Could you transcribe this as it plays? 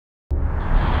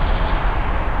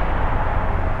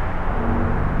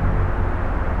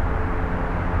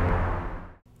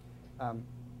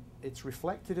it's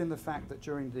reflected in the fact that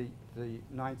during the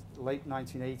late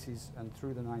 1980s and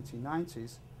through the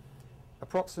 1990s,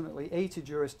 approximately 80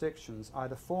 jurisdictions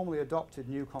either formally adopted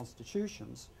new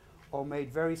constitutions or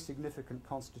made very significant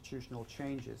constitutional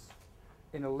changes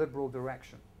in a liberal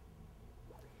direction.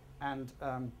 And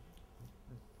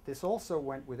this also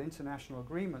went with international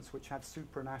agreements which had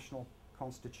supranational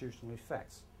constitutional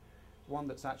effects. One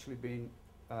that's actually been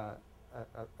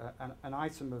an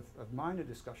item of minor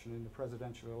discussion in the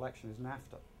presidential election is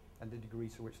NAFTA and the degree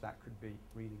to which that could be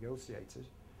renegotiated.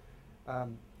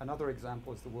 Another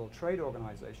example is the World Trade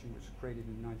Organization, which was created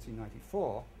in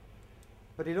 1994.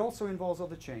 But it also involves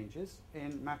other changes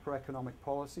in macroeconomic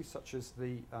policy, such as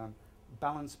the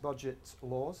balanced budget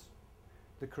laws,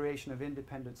 the creation of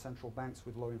independent central banks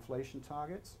with low inflation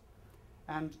targets.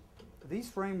 And these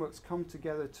frameworks come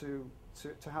together to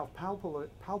have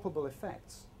palpable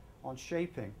effects on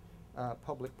shaping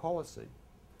public policy.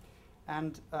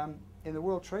 And in the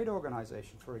World Trade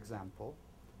Organization, for example,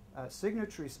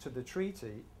 signatories to the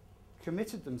treaty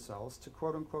committed themselves to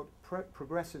quote-unquote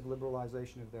progressive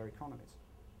liberalization of their economies.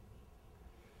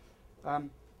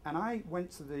 And I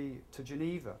went to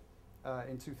Geneva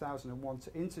in 2001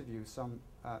 to interview some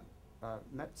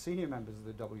senior members of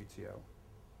the WTO.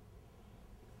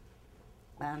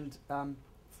 And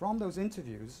from those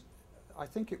interviews, I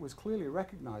think it was clearly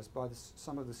recognized by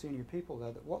some of the senior people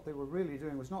there that what they were really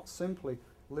doing was not simply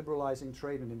liberalizing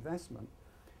trade and investment.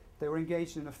 They were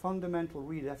engaged in a fundamental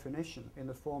redefinition in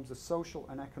the forms of social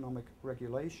and economic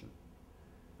regulation,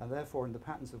 and therefore in the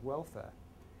patterns of welfare,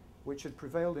 which had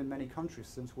prevailed in many countries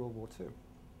since World War II.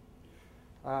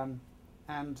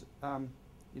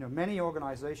 Many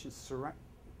organizations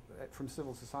from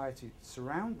civil society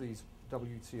surround these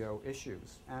WTO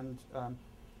issues, and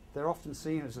they're often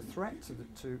seen as a threat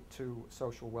to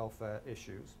social welfare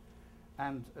issues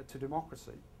and to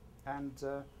democracy. And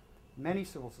many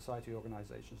civil society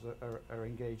organizations are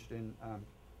engaged in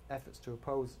efforts to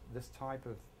oppose this type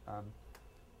of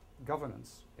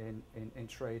governance in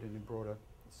trade and in broader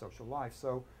social life.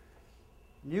 So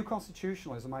new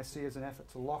constitutionalism I see as an effort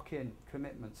to lock in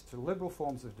commitments to liberal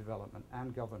forms of development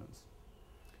and governance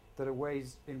that are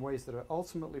in ways that are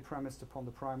ultimately premised upon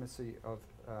the primacy of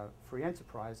free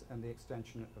enterprise and the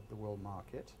extension of the world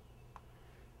market.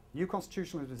 New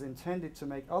constitutionalism is intended to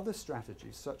make other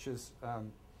strategies, such as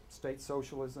state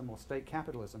socialism or state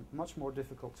capitalism, much more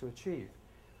difficult to achieve,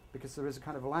 because there is a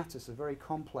kind of lattice, a very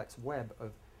complex web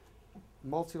of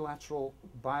multilateral,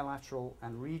 bilateral,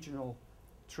 and regional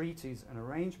treaties and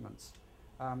arrangements,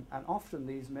 and often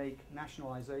these make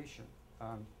nationalization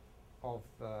of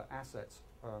assets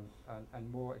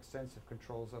and more extensive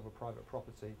controls over private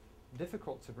property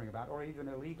difficult to bring about, or even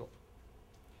illegal.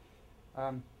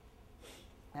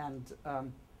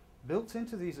 Built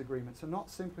into these agreements are not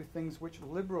simply things which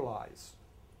liberalize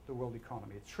the world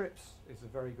economy. TRIPS is a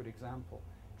very good example,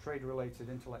 trade-related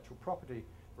intellectual property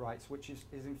rights, which is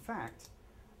in fact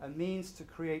a means to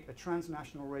create a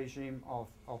transnational regime of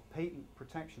patent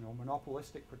protection or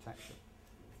monopolistic protection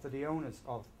for the owners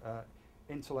of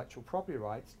intellectual property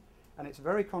rights. And it's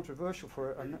very controversial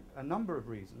for a number of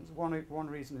reasons. One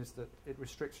reason is that it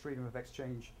restricts freedom of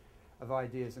exchange of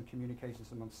ideas and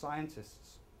communications among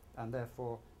scientists, and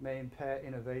therefore may impair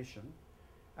innovation.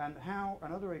 And how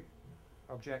another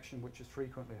objection, which is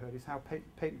frequently heard, is how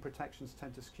patent protections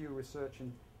tend to skew research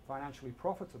in financially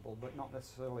profitable but not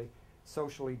necessarily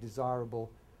socially desirable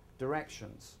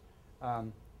directions.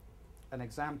 An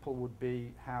example would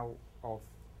be how of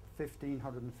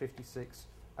 1,556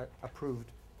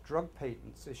 approved drug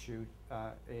patents issued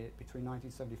between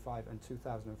 1975 and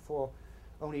 2004,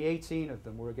 only 18 of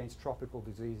them were against tropical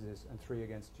diseases and 3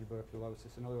 against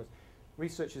tuberculosis. In other words,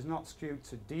 research is not skewed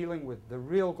to dealing with the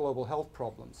real global health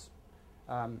problems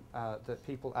that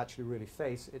people actually really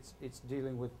face. It's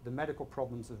dealing with the medical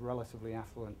problems of relatively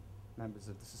affluent members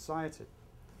of the society.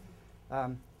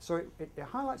 So it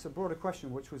highlights a broader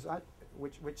question,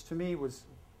 which to me was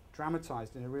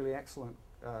dramatized in a really excellent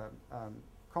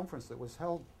conference that was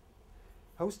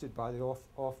hosted by the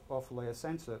Orphalea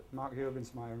Center. Mark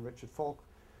Juergensmeyer and Richard Falk,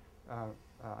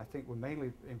 I think, were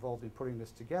mainly involved in putting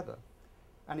this together.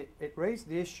 And it raised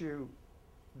the issues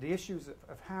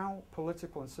of how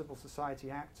political and civil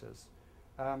society actors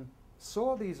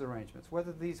saw these arrangements,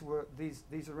 whether these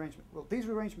arrangements, well, these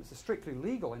arrangements are strictly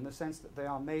legal in the sense that they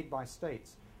are made by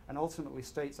states, and ultimately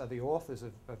states are the authors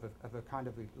of a kind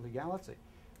of legality.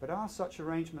 But are such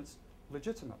arrangements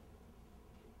legitimate?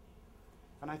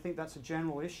 And I think that's a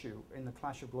general issue in the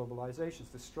Clash of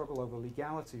Globalizations, the struggle over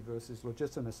legality versus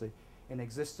legitimacy in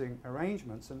existing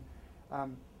arrangements. And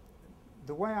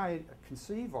the way I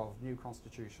conceive of new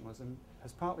constitutionalism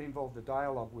has partly involved a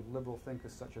dialogue with liberal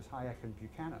thinkers such as Hayek and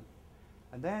Buchanan.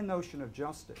 And their notion of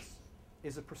justice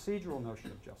is a procedural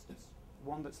notion of justice,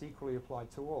 one that's equally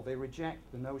applied to all. They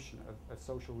reject the notion of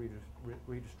social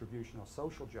redistribution or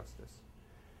social justice.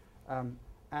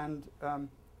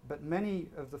 But many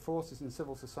of the forces in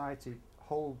civil society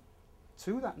hold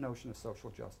to that notion of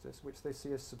social justice, which they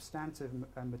see as substantive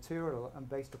and material and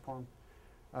based upon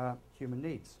human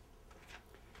needs.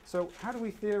 So how do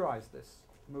we theorize this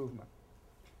movement?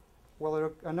 Well, there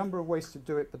are a number of ways to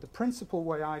do it, but the principal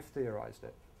way I've theorized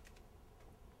it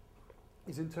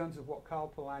is in terms of what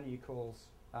Karl Polanyi calls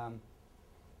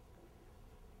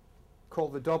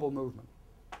the double movement.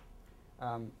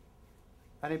 And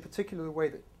in particular, the way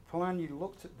that Polanyi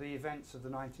looked at the events of the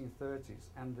 1930s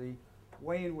and the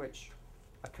way in which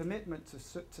a commitment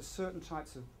to certain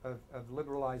types of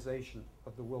liberalization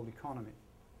of the world economy,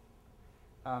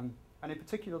 and in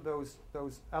particular those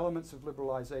elements of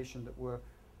liberalization that were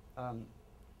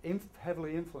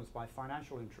heavily influenced by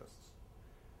financial interests,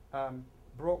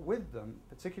 brought with them,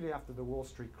 particularly after the Wall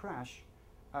Street crash,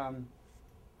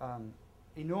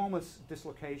 enormous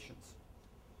dislocations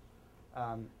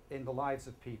in the lives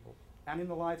of people and in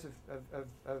the lives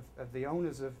of the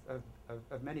owners of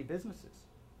many businesses.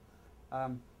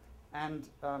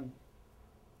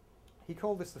 He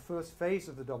called this the first phase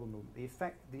of the double movement,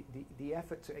 the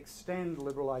effort to extend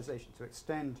liberalization, to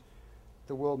extend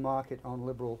the world market on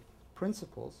liberal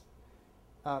principles.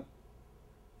 And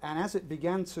as it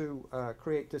began to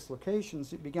create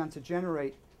dislocations, it began to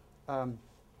generate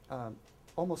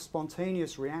almost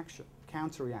spontaneous reaction,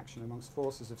 counter-reaction amongst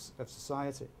forces of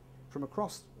society from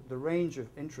across the range of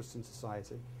interests in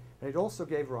society. And it also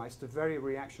gave rise to very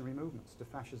reactionary movements, to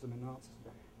fascism and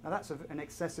Nazism. Now that's an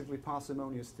excessively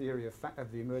parsimonious theory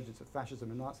of the emergence of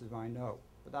fascism and Nazism, I know,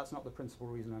 but that's not the principal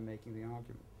reason I'm making the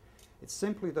argument. It's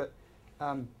simply that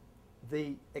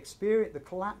the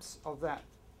collapse of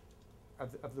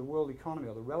the world economy,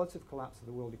 or the relative collapse of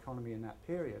the world economy in that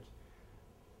period,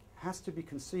 has to be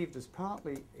conceived as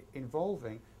partly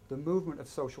involving the movement of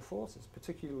social forces,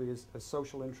 particularly as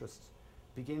social interests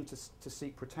begin to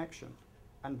seek protection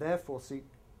and therefore seek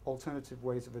alternative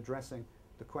ways of addressing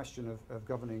the question of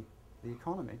governing the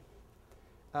economy.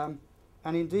 And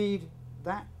indeed,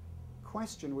 that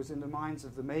question was in the minds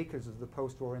of the makers of the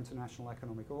post-war international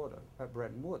economic order at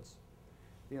Bretton Woods.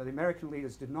 You know, the American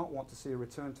leaders did not want to see a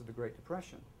return to the Great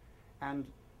Depression. And,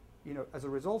 you know, as a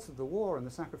result of the war and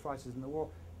the sacrifices in the war,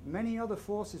 many other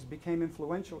forces became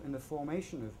influential in the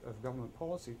formation of government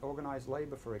policy. Organized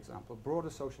labor, for example, broader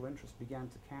social interests began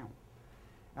to count.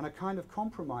 And a kind of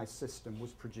compromise system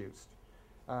was produced,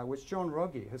 which John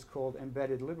Ruggie has called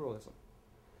embedded liberalism.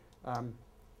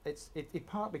 It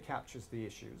partly captures the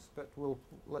issues, but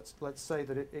let's say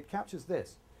that it captures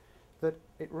this, that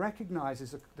it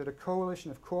recognizes that a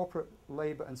coalition of corporate,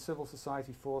 labor, and civil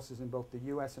society forces in both the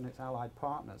US and its allied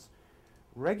partners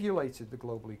regulated the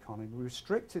global economy,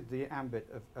 restricted the ambit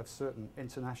of certain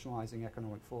internationalizing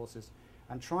economic forces,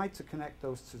 and tried to connect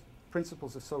those to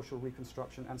principles of social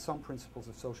reconstruction and some principles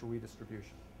of social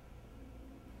redistribution.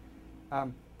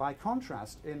 By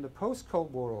contrast, in the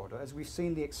post-Cold War order, as we've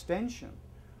seen the extension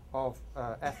of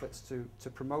efforts to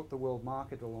promote the world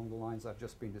market along the lines I've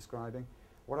just been describing,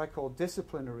 what I call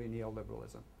disciplinary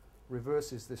neoliberalism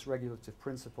reverses this regulative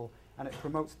principle, and it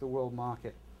promotes the world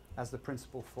market as the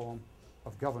principal form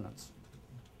of governance.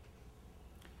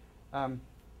 And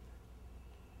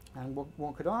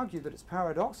one could argue that it's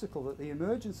paradoxical that the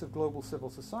emergence of global civil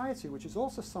society, which is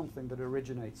also something that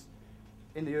originates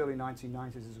in the early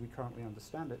 1990s as we currently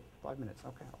understand it. 5 minutes,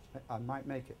 okay, I might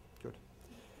make it, good.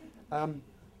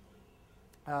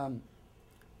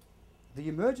 The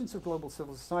emergence of global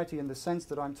civil society, in the sense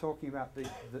that I'm talking about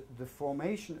the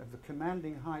formation of the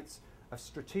commanding heights of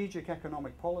strategic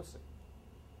economic policy,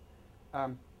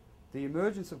 the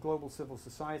emergence of global civil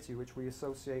society, which we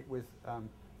associate with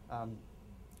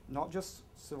not just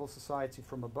civil society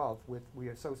from above, we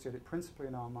associate it principally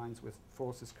in our minds with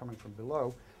forces coming from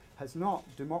below, has not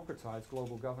democratized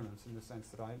global governance in the sense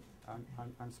that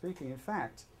I'm speaking. In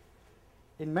fact,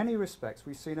 in many respects,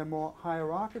 we've seen a more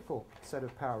hierarchical set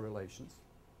of power relations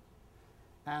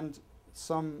and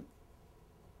some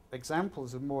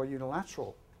examples of more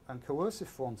unilateral and coercive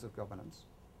forms of governance.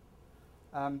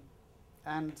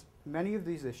 And many of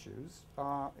these issues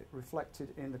are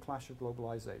reflected in the Clash of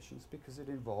Globalizations because it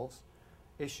involves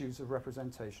issues of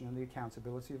representation and the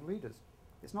accountability of leaders.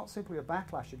 It's not simply a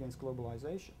backlash against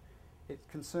globalization. It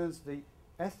concerns the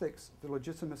ethics, the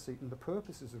legitimacy, and the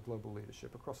purposes of global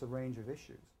leadership across a range of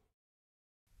issues.